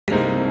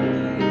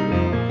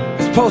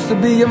supposed to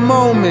be your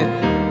moment.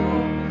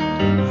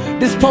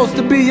 This supposed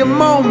to be your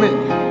moment.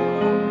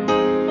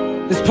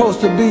 It's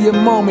supposed to be your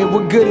moment.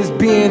 What good is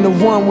being the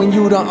one when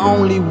you the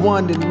only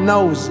one that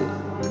knows it?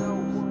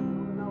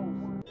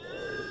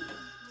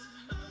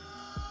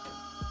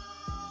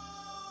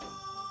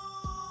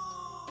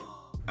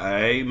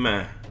 Hey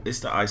man,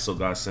 it's the ISO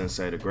God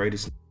Sensei, the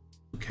greatest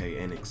 2K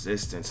in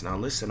existence. Now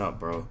listen up,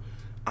 bro.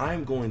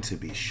 I'm going to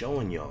be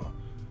showing y'all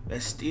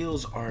that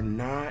steals are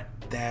not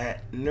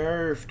that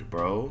nerfed,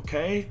 bro,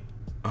 okay?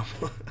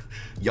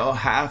 Y'all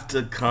have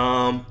to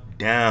calm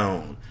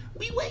down.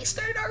 We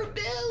wasted our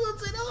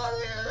builds and all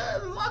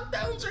that.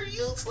 Lockdowns are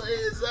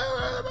useless.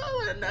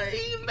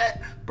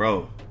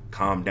 Bro,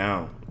 calm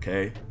down,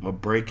 okay? I'm gonna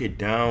break it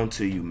down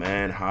to you,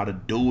 man, how to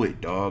do it,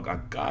 dog. I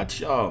got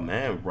y'all,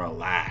 man.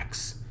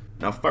 Relax.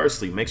 Now,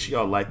 firstly, make sure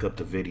y'all like up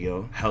the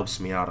video. Helps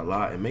me out a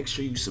lot. And make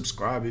sure you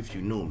subscribe if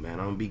you're new, man.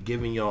 I'm gonna be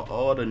giving y'all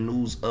all the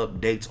news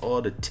updates,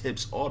 all the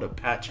tips, all the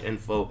patch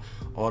info,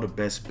 all the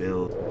best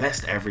build,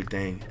 best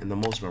everything, and the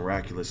most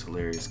miraculous,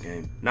 hilarious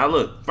game. Now,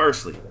 look,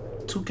 firstly,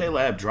 2K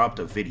Lab dropped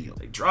a video.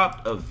 They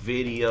dropped a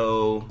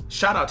video.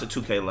 Shout out to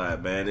 2K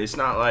Lab, man. It's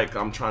not like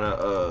I'm trying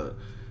to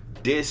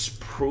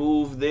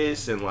disprove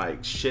this and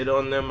like shit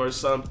on them or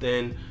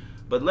something.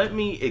 But let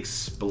me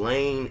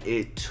explain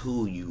it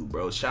to you,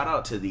 bro. Shout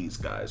out to these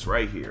guys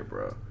right here,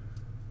 bro.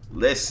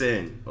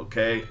 Listen,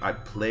 okay? I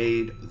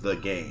played the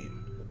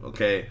game,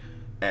 okay?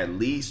 At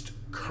least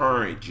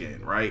current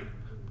gen, right?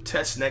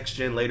 Test next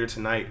gen later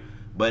tonight.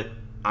 But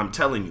I'm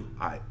telling you,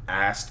 I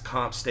asked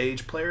comp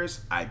stage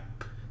players. I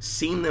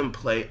seen them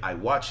play. I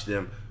watched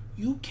them.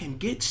 You can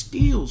get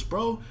steals,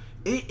 bro.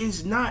 It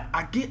is not,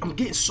 I'm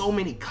getting so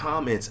many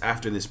comments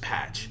after this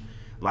patch.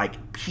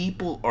 Like,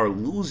 people are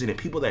losing it.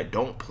 People that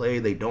don't play,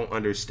 they don't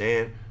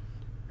understand.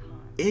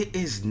 It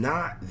is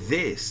not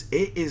this.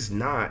 It is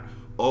not,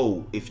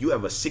 oh, if you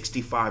have a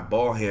 65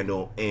 ball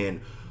handle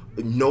and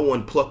no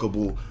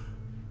unpluckable,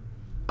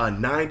 a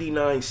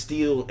 99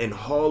 steal and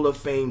Hall of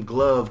Fame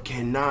glove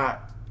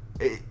cannot,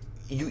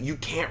 you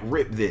can't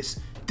rip this.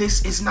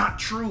 This is not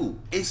true.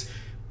 This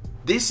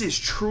is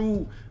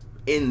true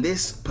in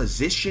this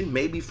position,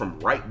 maybe from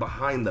right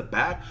behind the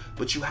back,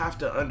 but you have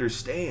to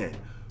understand,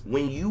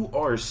 when you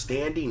are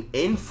standing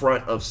in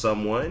front of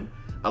someone,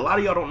 a lot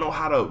of y'all don't know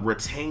how to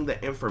retain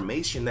the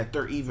information that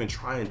they're even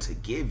trying to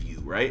give you,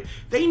 right?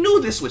 They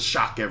knew this would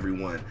shock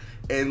everyone.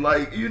 And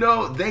like, you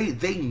know,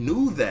 they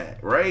knew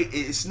that, right?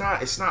 It's not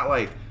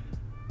like,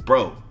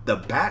 bro, the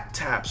back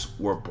taps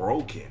were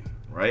broken,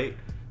 right?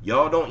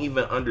 Y'all don't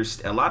even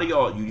understand. A lot of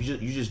y'all,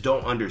 you just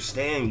don't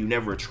understand. You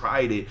never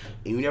tried it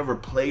and you never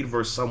played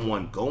versus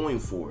someone going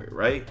for it,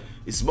 right?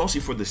 It's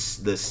mostly for the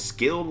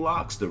skill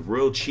locks, the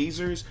real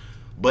cheesers.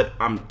 But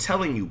I'm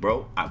telling you,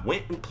 bro, I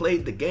went and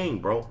played the game,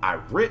 bro. I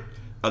ripped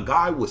a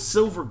guy with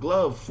silver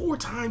glove 4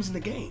 times in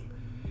the game.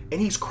 And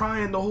he's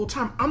crying the whole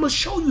time. I'm going to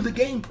show you the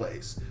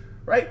gameplays,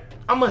 right?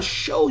 I'm going to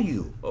show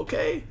you,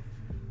 okay?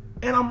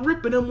 And I'm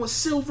ripping him with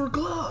silver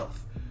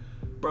glove.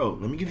 Bro,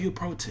 let me give you a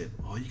pro tip.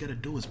 All you got to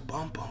do is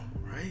bump him,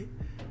 right?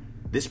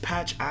 This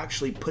patch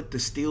actually put the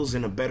steals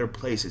in a better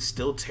place. It's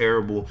still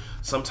terrible.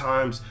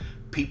 Sometimes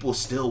people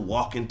still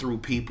walking through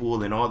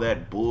people and all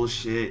that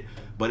bullshit.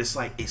 But it's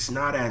like, it's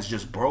not as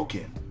just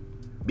broken.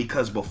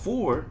 Because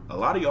before, a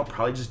lot of y'all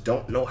probably just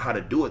don't know how to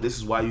do it. This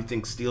is why you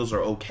think steals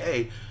are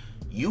okay.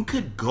 You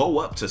could go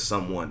up to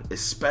someone,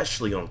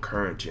 especially on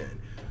current gen.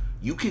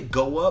 You could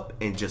go up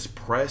and just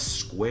press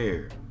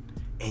square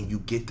and you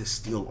get the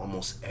steal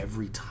almost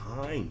every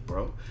time,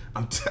 bro.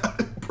 I'm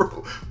telling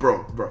you,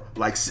 bro.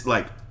 Like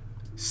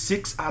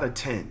 6 out of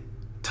 10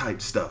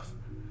 type stuff.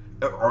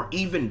 Or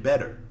even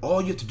better. All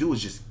you have to do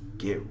is just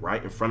get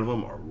right in front of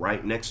him or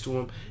right next to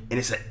him, and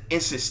it's an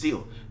instant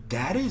steal.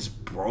 That is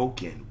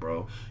broken,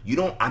 bro. You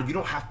don't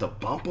have to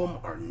bump him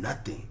or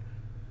nothing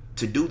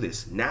to do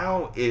this.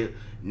 Now it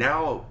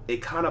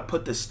kind of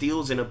put the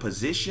steals in a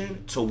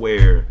position to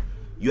where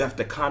you have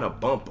to kind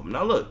of bump them.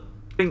 Now look.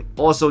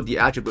 Also the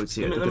attributes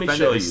here. Let me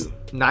show you.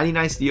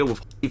 99 steal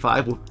with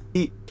 55.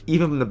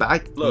 Even from the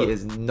back, look, he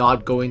is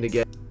not going to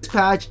get. This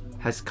patch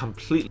has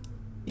completely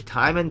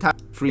time and time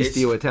free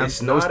steal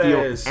attempts, no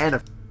steal, and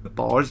a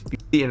bars.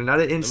 In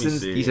another instance,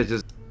 these are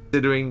just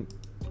considering.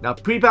 Now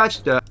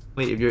pre-patch,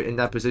 if you're in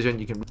that position,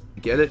 you can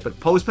get it, but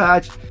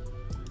post-patch.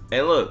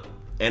 And look,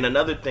 and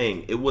another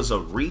thing, it was a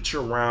reach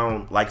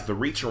around, like the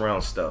reach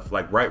around stuff,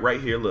 like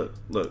right here.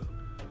 Look,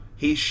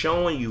 he's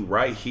showing you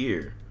right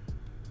here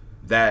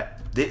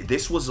that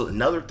this was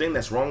another thing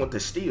that's wrong with the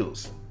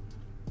steals.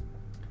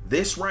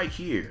 This right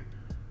here,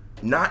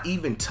 not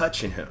even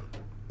touching him,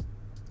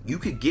 you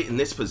could get in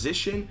this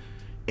position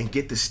and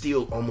get the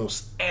steal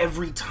almost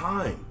every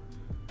time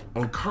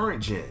on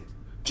current gen.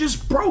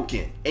 Just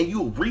broken, and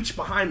you'll reach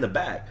behind the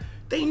back.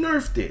 They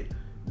nerfed it.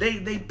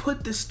 They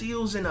put the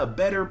steals in a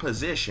better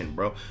position,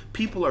 bro.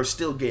 People are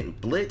still getting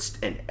blitzed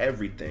and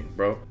everything,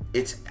 bro.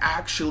 It's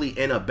actually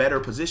in a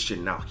better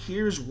position. Now,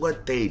 here's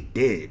what they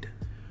did,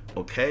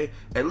 okay?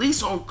 At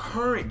least on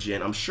current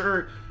gen, I'm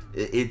sure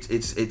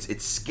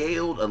It's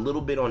scaled a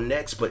little bit on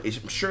next, but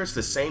I'm sure it's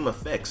the same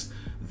effects.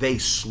 They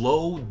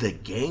slowed the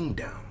game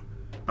down.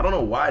 I don't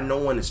know why no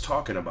one is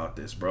talking about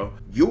this, bro.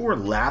 Your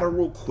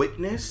lateral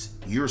quickness,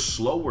 you're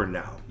slower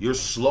now. You're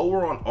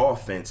slower on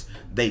offense.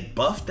 They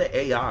buffed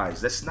the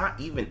AIs. That's not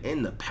even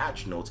in the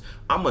patch notes.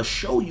 I'm gonna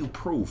show you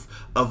proof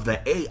of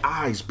the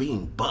AIs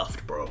being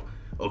buffed, bro.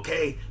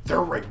 Okay?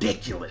 They're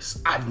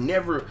ridiculous. I've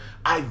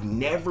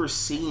never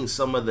seen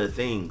some of the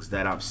things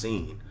that I've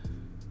seen.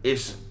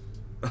 It's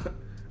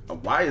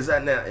why is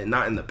that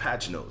not in the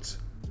patch notes?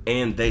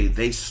 And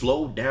they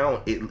slowed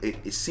down,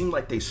 it seemed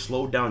like they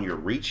slowed down your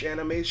reach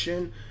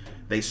animation.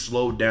 They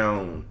slowed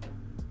down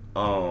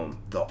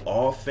the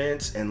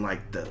offense, and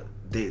like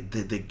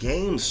the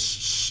game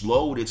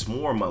slowed. It's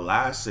more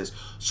molasses,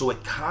 so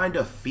it kind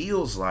of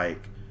feels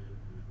like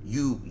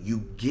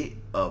you get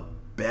a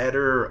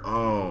better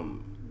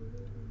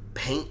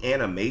paint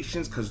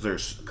animations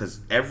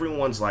because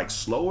everyone's like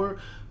slower,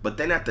 but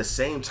then at the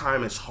same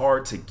time it's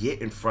hard to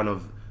get in front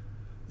of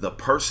the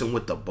person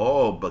with the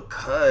ball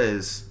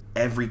because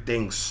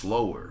everything's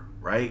slower,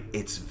 right?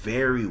 It's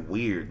very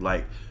weird.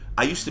 Like,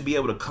 I used to be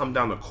able to come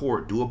down the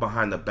court, do it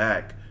behind the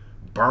back,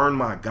 burn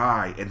my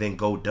guy, and then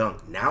go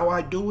dunk. Now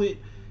I do it,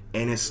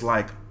 and it's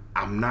like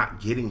I'm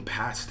not getting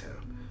past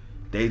him.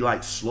 They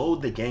like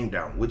slowed the game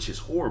down, which is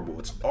horrible.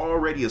 It's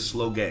already a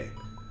slow game,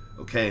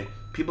 okay?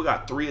 People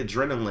got 3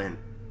 adrenaline.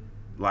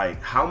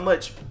 Like, how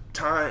much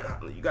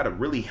time you gotta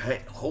really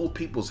hold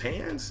people's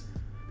hands?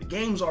 The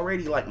game's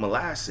already like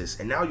molasses,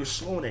 and now you're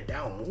slowing it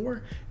down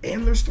more,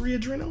 and there's 3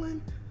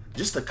 adrenaline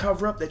just to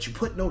cover up that you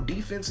put no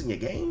defense in your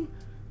game.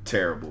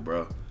 Terrible,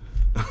 bro.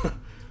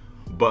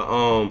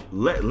 But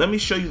let me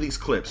show you these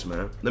clips,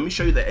 man. Let me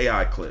show you the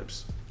AI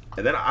clips,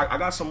 and then I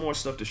got some more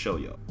stuff to show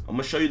you. I'm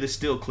gonna show you the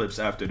still clips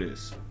after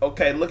this.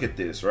 Okay, look at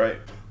this, right?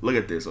 Look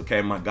at this.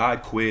 Okay, my guy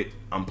quit.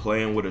 I'm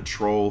playing with a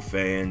troll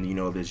fan, you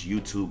know, this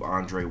YouTube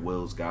Andre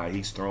Wills guy.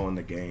 He's throwing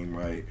the game,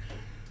 right?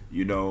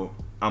 You know,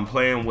 I'm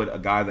playing with a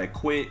guy that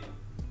quit,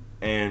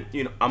 and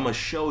you know, I'm gonna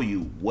show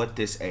you what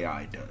this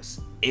AI does.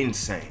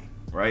 Insane,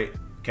 right?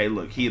 Okay,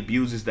 look, he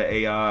abuses the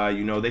AI.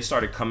 You know, they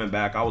started coming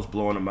back. I was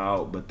blowing them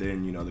out, but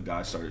then, you know, the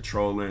guy started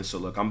trolling. So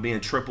look, I'm being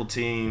triple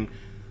teamed.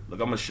 Look,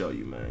 I'm gonna show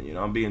you, man. You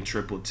know, I'm being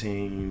triple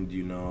teamed.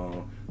 You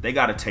know, they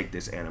gotta take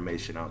this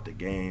animation out the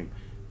game.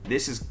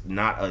 This is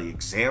not an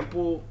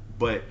example,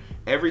 but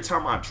every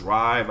time I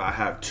drive, I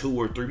have 2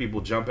 or 3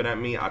 people jumping at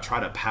me. I try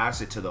to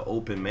pass it to the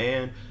open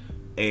man,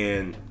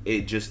 and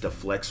it just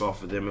deflects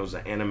off of them. It was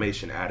an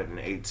animation added in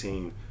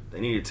 18.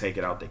 They need to take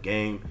it out the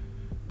game.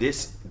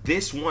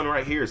 This one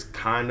right here is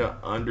kind of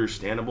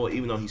understandable,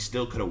 even though he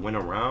still could have went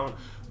around.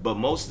 But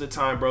most of the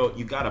time, bro,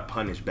 you gotta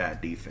punish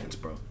bad defense,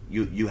 bro.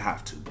 You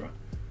have to, bro.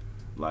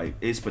 Like,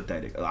 it's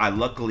pathetic. I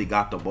luckily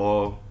got the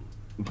ball,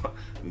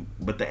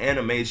 but the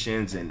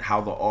animations and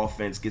how the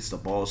offense gets the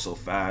ball so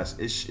fast,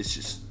 it's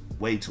just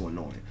way too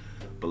annoying.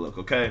 But look,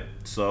 okay,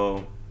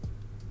 so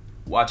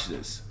watch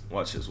this.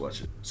 Watch this,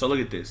 watch it. So look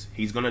at this.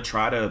 He's gonna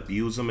try to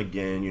abuse him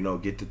again, you know,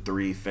 get the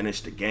 3,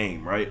 finish the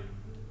game, right?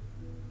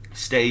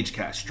 Stage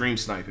cast, stream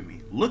sniping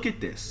me. Look at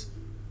this.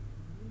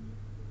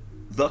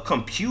 The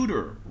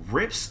computer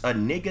rips a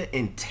nigga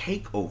in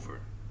takeover.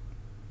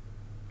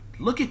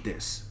 Look at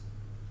this.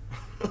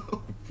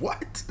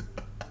 What?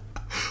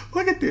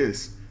 Look at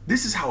this.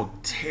 This is how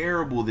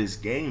terrible this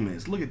game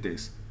is. Look at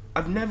this.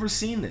 I've never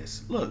seen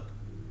this. Look.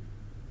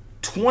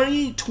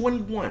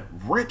 2021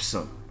 rips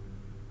him.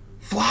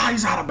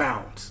 Flies out of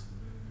bounds.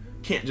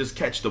 Can't just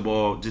catch the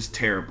ball. Just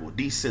terrible.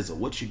 D-Sizzle,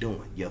 what you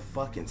doing? You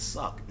fucking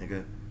suck,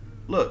 nigga.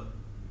 Look.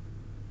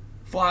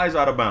 Flies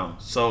out of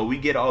bounds. So we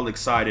get all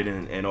excited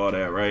and all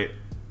that, right?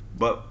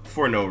 But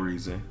for no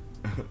reason.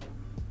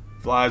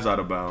 Flies out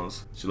of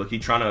bounds. So look, he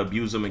trying to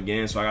abuse him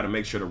again, so I got to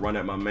make sure to run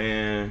at my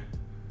man.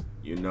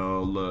 You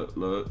know, look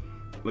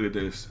at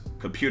this.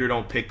 Computer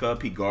don't pick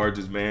up. He guards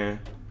his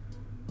man.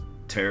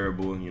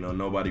 Terrible. You know,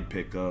 nobody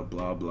pick up.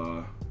 Blah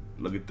blah.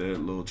 Look at that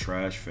little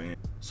trash fan.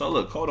 So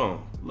look, hold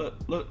on.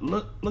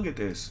 Look at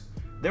this.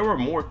 There were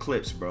more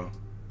clips, bro.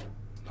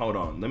 Hold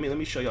on. Let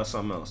me show y'all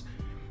something else.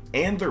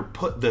 And they're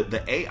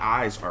the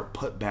AIs are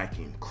put back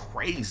in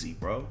crazy,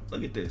 bro.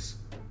 Look at this.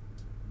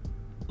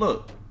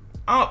 Look.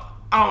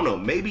 I don't know,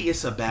 maybe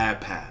it's a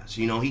bad pass.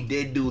 You know, he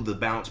did do the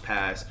bounce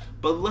pass,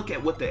 but look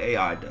at what the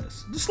AI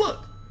does. Just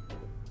look.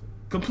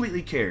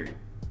 Completely carried.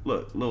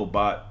 Look, little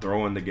bot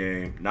throwing the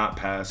game, not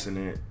passing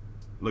it.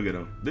 Look at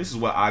him. This is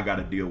what I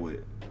gotta deal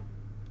with.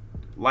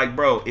 Like,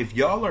 bro, if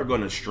y'all are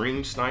gonna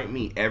stream snipe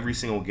me every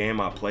single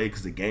game I play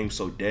because the game's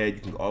so dead,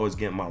 you can always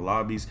get in my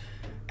lobbies,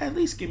 at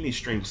least give me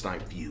stream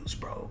snipe views,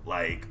 bro.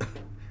 Like,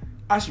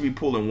 I should be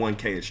pulling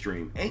 1K a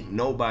stream. Ain't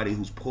nobody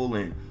who's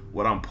pulling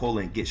what I'm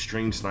pulling get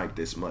stream sniped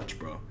this much,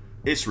 bro.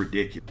 It's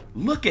ridiculous.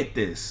 Look at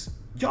this.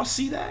 Y'all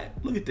see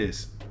that? Look at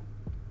this.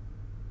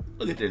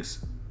 Look at this.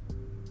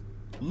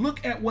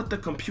 Look at what the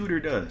computer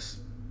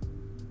does.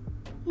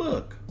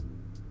 Look.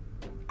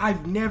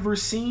 I've never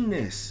seen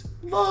this.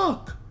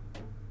 Look.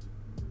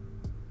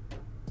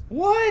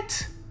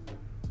 What?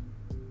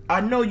 I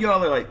know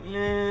y'all are like,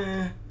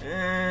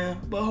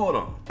 but hold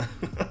on.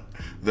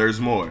 There's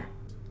more.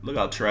 Look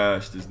how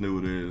trash this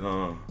dude is,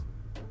 huh?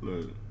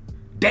 Look.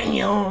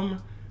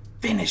 Damn!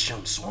 Finish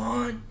him,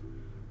 Swan!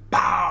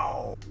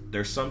 Bow!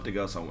 There's something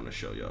else I want to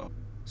show y'all.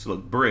 So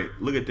look, Brick,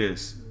 look at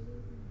this.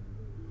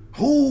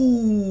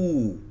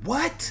 Ooh!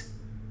 What?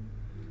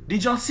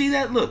 Did y'all see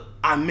that? Look,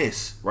 I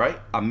miss, right?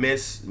 I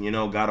miss, you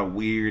know, got a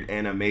weird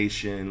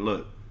animation.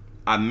 Look,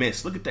 I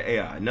miss. Look at the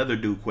AI. Another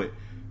dude quit.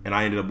 And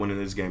I ended up winning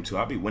this game too.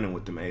 I'll be winning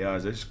with them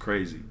AIs. That's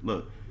crazy.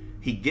 Look,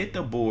 he get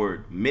the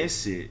board,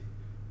 miss it,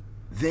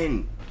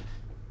 then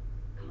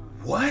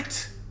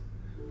what?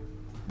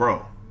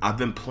 Bro, I've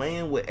been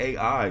playing with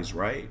AIs,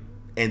 right?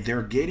 And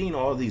they're getting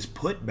all these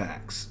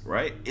putbacks,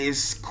 right?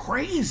 It's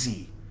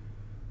crazy.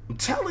 I'm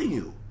telling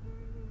you.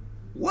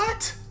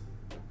 What?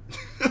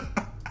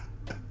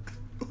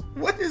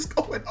 What is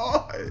going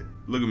on?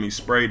 Look at me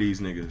spray these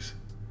niggas.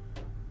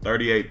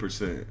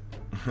 38%.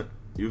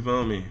 You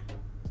feel me?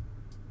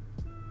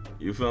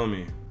 You feel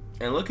me?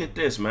 And look at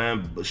this,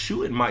 man. But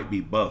shooting might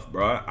be buff,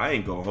 bro. I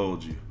ain't gonna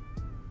hold you.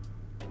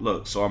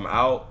 Look, so I'm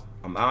out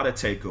of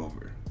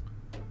takeover.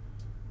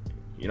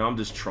 You know, I'm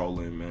just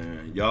trolling,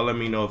 man. Y'all let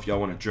me know if y'all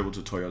want a dribble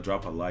tutorial.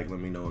 Drop a like.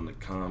 Let me know in the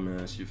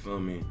comments. You feel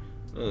me?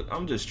 Look,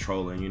 I'm just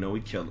trolling. You know, we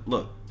killed.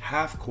 Look,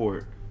 half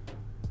court.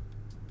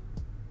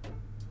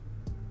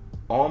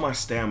 All my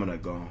stamina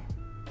gone.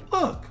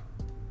 Look.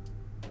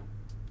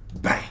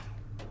 Bang.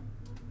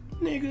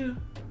 Nigga.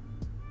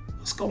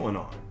 What's going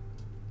on?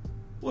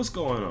 What's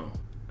going on?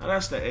 Now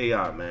that's the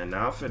AI, man.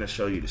 Now I'm finna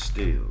show you the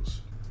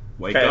steals.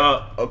 Wake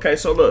up. Okay,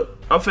 so look.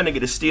 I'm finna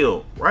get a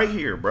steal right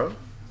here, bro.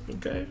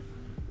 Okay.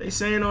 They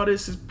saying all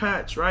this is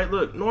patch, right?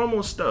 Look,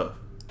 normal stuff.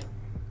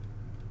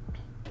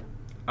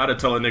 I'd have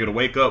told a nigga to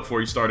wake up before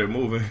he started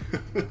moving.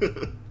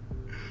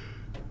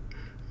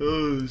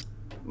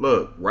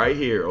 Look, right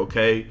here,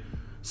 okay?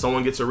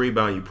 Someone gets a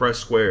rebound, you press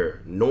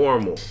square.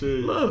 Normal.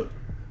 Shit. Look.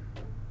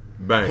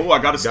 Bang. Oh, I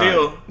got a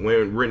steal.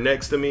 Went right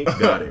next to me.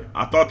 Got it.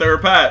 I thought they were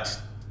patched.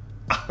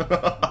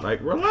 Like,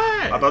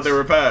 relax. I thought they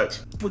were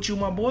patched. With you,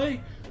 my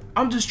boy.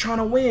 I'm just trying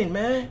to win,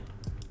 man.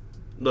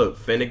 Look,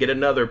 finna get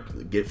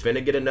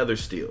another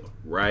steal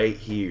right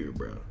here,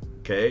 bro.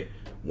 Okay,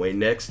 wait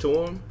next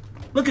to him.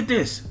 Look at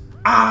this.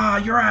 Ah,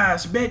 your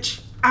ass,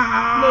 bitch.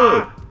 Ah,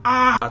 look.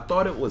 Ah. I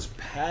thought it was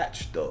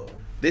patched though.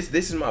 This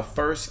is my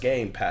first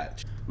game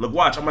patch. Look,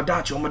 watch. I'ma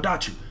dot you. I'ma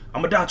dot you.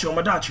 I'ma dot you.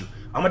 I'ma dot you.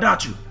 I'ma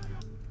dot you.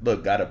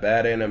 Look, got a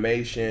bad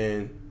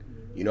animation.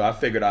 You know, I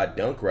figured I'd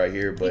dunk right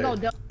here,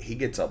 but he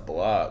gets a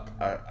block.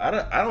 I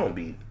don't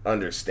be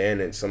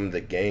understanding some of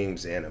the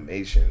game's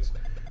animations.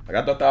 Like,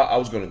 I thought I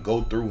was gonna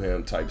go through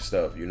him type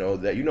stuff, you know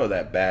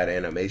that bad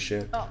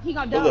animation. Oh, he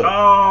got done.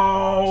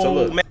 Oh, so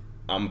look, man.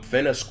 I'm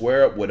finna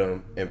square up with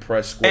him and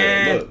press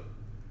square. Man.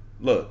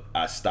 Look,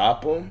 I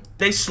stop him.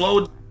 They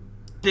slowed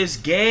this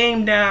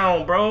game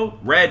down, bro.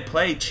 Red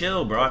play,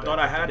 chill, bro. I thought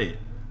I had it.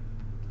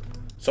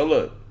 So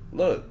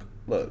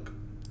look.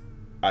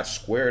 I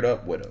squared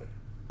up with him.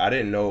 I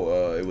didn't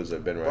know it was a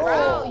Ben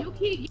right there. You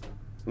keep.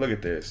 Look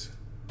at this.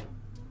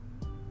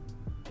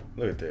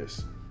 Look at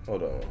this.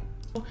 Hold on.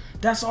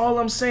 That's all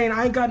I'm saying.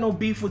 I ain't got no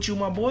beef with you,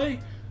 my boy.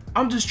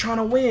 I'm just trying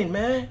to win,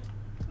 man.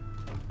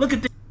 Look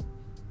at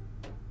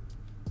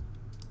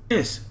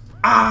this.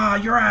 Ah,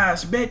 your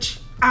ass, bitch.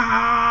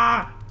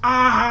 Ah,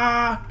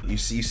 ah. You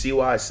see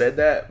why I said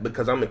that?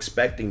 Because I'm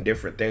expecting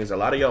different things. A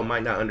lot of y'all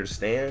might not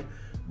understand,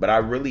 but I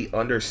really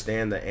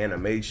understand the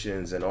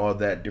animations and all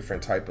that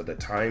different type of the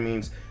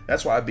timings.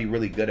 That's why I'd be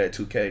really good at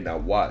 2K. Now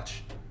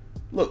watch.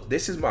 Look,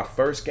 this is my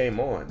first game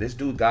on. This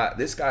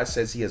guy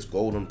says he has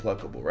gold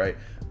unpluckable, right?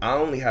 I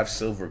only have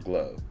silver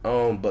glove.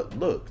 But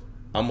look,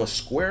 I'ma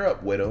square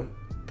up with him,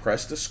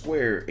 press the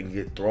square, and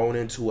get thrown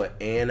into an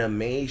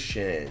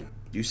animation.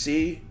 You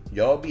see?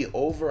 Y'all be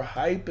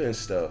overhyping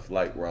stuff.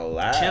 Like,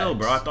 relax. Chill,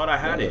 bro. I thought I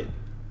had it.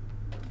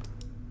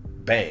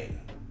 Bang.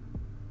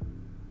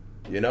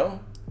 You know?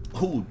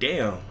 Ooh,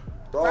 damn.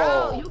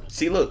 Bro.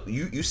 See, look,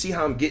 you see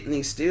how I'm getting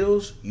these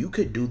steals? You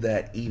could do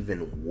that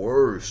even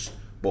worse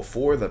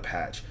before the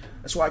patch.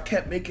 That's why I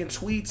kept making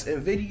tweets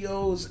and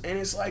videos, and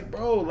it's like,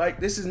 bro, like,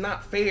 this is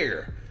not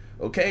fair.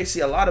 Okay, see,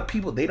 a lot of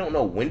people, they don't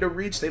know when to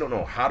reach, they don't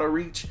know how to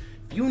reach.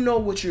 If you know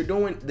what you're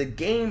doing, the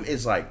game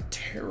is like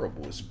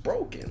terrible. It's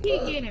broken.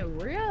 Keep getting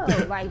real.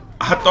 Like,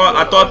 I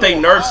thought they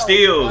nerfed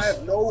steals. I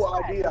have no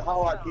idea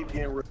how I keep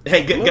getting real.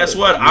 Hey, guess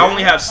what? I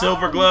only have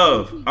silver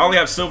glove. I only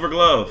have silver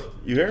glove.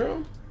 You hear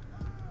him?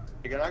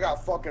 And I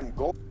got fucking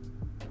gold.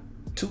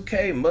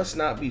 2K must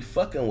not be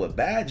fucking with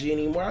Badgie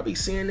anymore. I be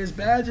seeing his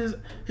badges,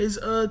 his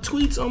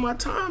tweets on my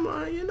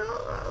timeline, you know?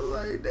 I was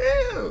like,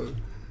 damn.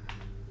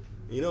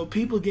 You know,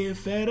 people getting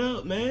fed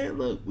up, man.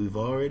 Look, we've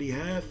already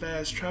had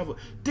fast travel.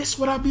 This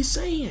what I be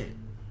saying.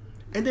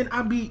 And then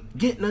I be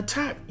getting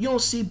attacked. You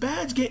don't see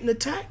Badge getting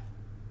attacked?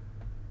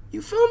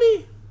 You feel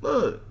me?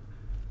 Look.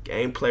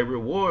 Gameplay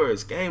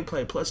rewards.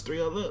 Gameplay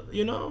 +3. Look,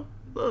 you know?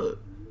 Look.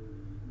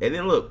 And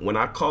then look, when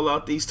I call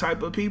out these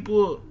type of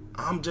people,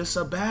 I'm just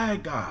a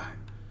bad guy.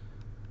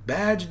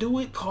 Badge do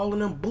it, calling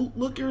them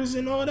bootlickers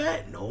and all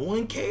that. No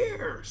one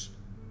cares.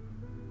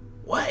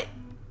 What?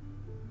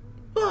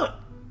 Look.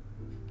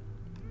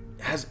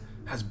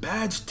 Has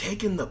Badge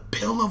taken the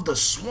pill of the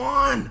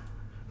swan?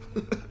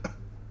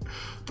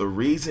 The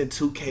reason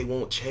 2K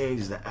won't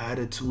change the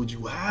attitude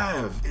you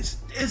have is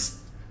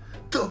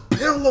the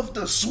pill of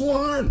the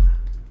swan.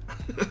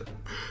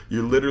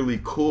 You're literally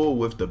cool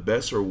with the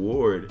best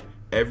reward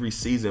every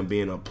season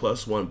being a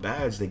 +1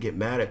 badge, then get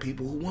mad at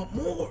people who want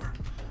more.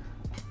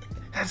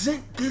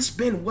 Hasn't this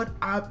been what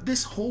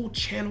this whole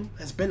channel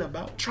has been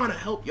about? Trying to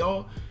help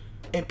y'all,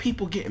 and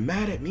people getting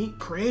mad at me,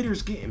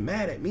 creators getting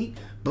mad at me,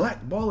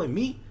 blackballing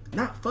me,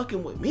 not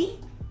fucking with me?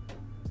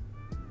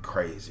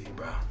 Crazy,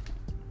 bro.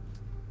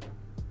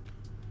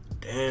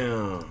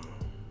 Damn.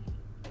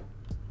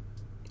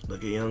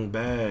 Look at young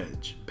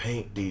Badge.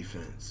 Paint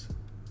defense.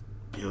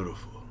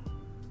 Beautiful.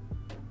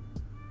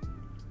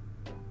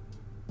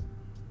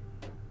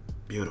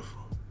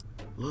 Beautiful.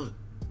 Look.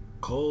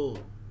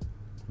 Cold.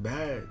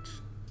 Badge.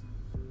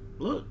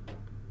 Look.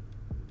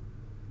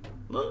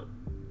 Look.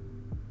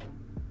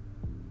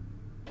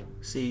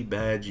 See,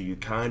 Badge, you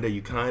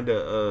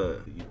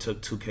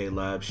took 2K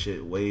Lab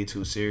shit way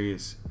too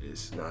serious.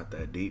 It's not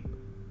that deep.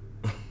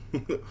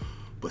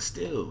 But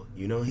still,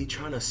 you know, he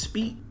trying to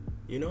speak.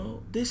 You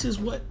know, this is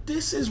my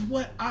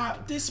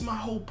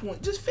whole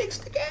point. Just fix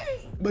the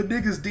game. But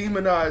niggas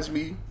demonize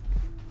me.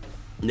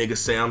 Niggas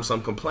say I'm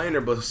some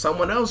complainer, but if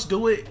someone else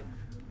do it,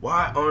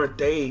 why aren't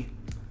they?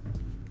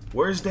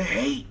 Where's the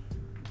hate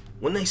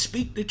when they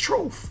speak the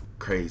truth?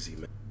 Crazy,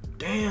 man.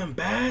 Damn,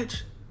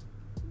 Badge.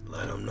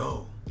 Let them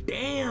know.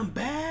 Damn,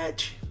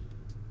 Badge.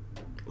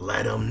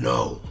 Let them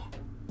know.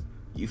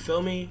 You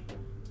feel me?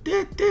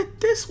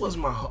 This was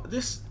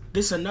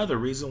this another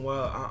reason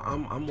why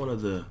I'm one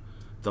of the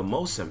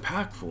most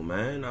impactful,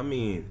 man. I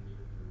mean,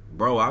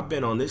 bro, I've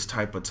been on this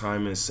type of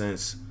timing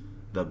since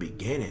the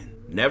beginning.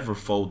 Never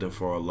folding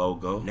for a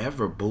logo,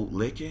 never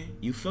bootlicking.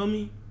 You feel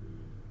me?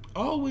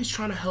 Always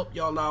trying to help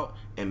y'all out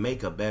and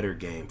make a better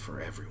game for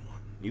everyone.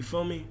 You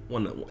feel me? I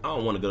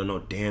don't want to go to no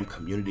damn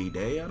community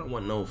day. I don't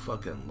want no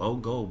fucking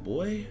logo,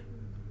 boy.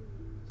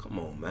 Come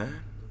on, man.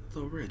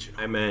 The original.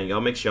 Hey, man,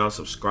 y'all make sure y'all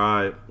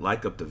subscribe,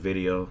 like up the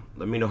video.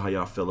 Let me know how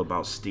y'all feel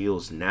about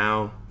steals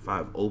now, if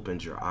I've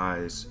opened your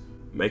eyes.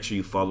 Make sure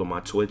you follow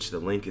my Twitch. The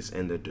link is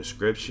in the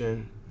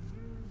description.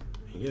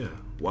 Yeah,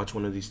 watch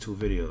one of these 2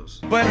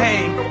 videos. But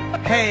hey,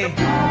 here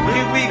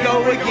we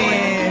go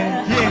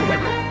again.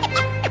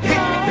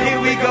 Yeah,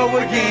 here we go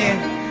again.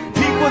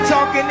 People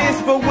talking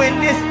this, but when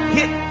this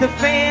hit the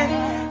fan,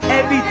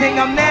 everything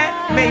I'm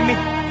at made me.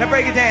 Now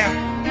break it down.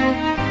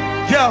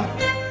 Yo,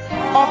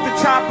 off the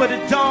top of the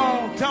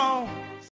dome.